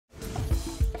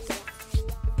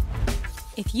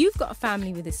If you've got a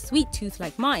family with a sweet tooth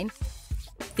like mine,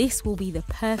 this will be the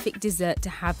perfect dessert to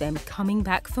have them coming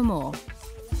back for more.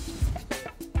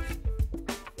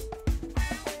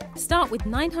 Start with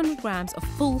 900 grams of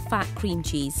full-fat cream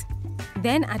cheese.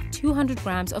 Then add 200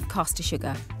 grams of caster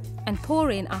sugar and pour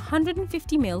in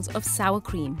 150 ml of sour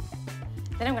cream.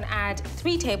 Then I'm going to add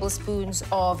 3 tablespoons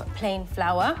of plain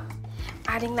flour.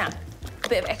 Adding that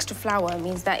bit of extra flour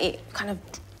means that it kind of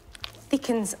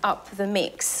thickens up the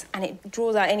mix and it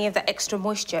draws out any of that extra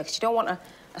moisture because you don't want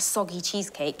a soggy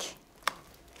cheesecake.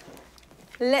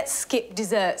 Let's skip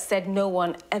dessert, said no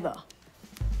one ever.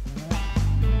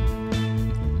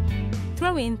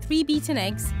 Throw in 3 beaten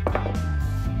eggs.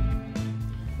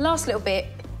 Last little bit,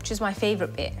 which is my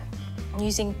favourite bit. I'm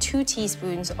using 2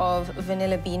 teaspoons of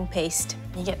vanilla bean paste.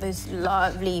 You get those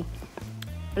lovely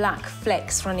black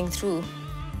flecks running through.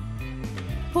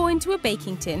 Pour into a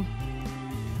baking tin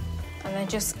and then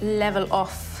just level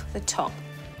off the top.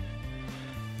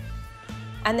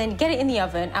 And then get it in the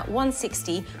oven at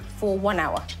 160 for 1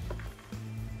 hour.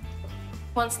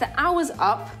 Once the hour's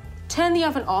up, turn the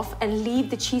oven off and leave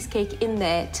the cheesecake in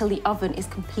there till the oven is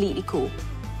completely cool.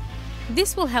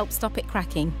 This will help stop it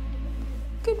cracking.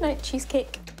 Good night,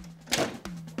 cheesecake.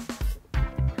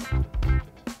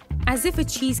 As if a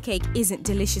cheesecake isn't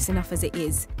delicious enough as it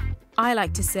is, I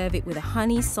like to serve it with a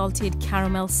honey-salted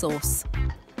caramel sauce.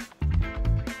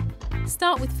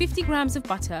 Start with 50 grams of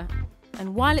butter,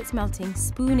 and while it's melting,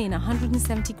 spoon in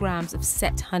 170 grams of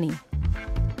set honey.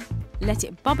 Let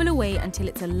it bubble away until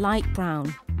it's a light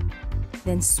brown.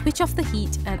 Then switch off the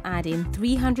heat and add in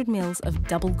 300 ml of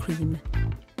double cream.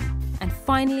 And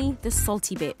finally, the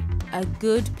salty bit, a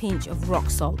good pinch of rock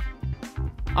salt.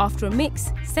 After a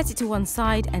mix, set it to one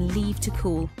side and leave to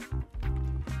cool.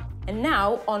 And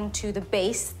now onto the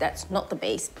base. That's not the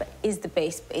base, but is the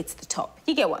base, but it's the top.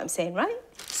 You get what I'm saying, right?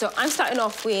 So I'm starting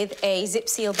off with a zip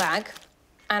seal bag,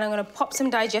 and I'm gonna pop some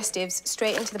digestives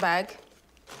straight into the bag.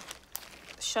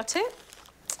 Shut it.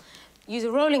 Use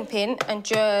a rolling pin and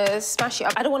just smash it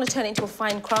up. I don't want to turn it into a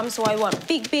fine crumb, so I want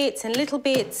big bits and little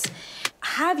bits.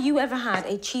 Have you ever had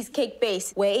a cheesecake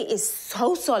base where it is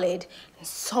so solid and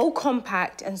so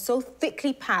compact and so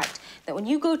thickly packed that when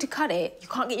you go to cut it, you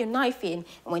can't get your knife in,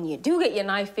 and when you do get your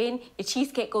knife in, your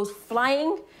cheesecake goes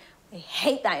flying? I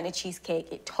hate that in a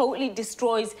cheesecake. It totally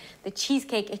destroys the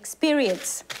cheesecake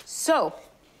experience. So,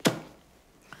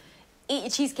 eat your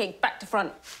cheesecake back to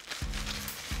front.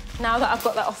 Now that I've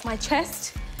got that off my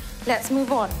chest, let's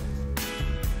move on.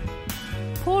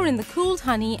 Pour in the cooled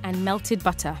honey and melted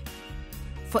butter.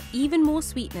 For even more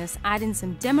sweetness, add in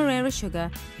some demerara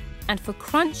sugar, and for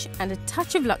crunch and a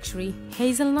touch of luxury,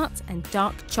 hazelnuts and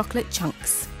dark chocolate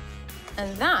chunks.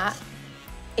 And that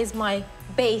is my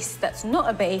base that's not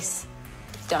a base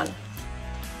done.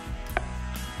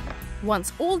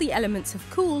 Once all the elements have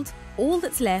cooled, all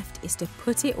that's left is to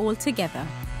put it all together.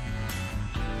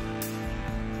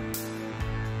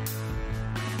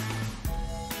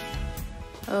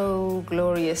 Oh,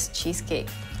 glorious cheesecake.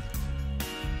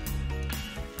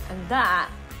 And that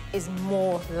is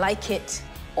more like it.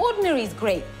 Ordinary is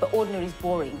great, but ordinary is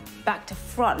boring. Back to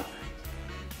front.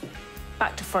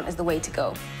 Back to front is the way to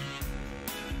go.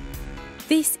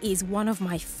 This is one of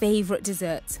my favourite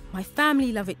desserts. My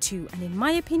family love it too, and in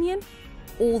my opinion,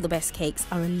 all the best cakes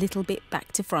are a little bit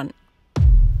back to front.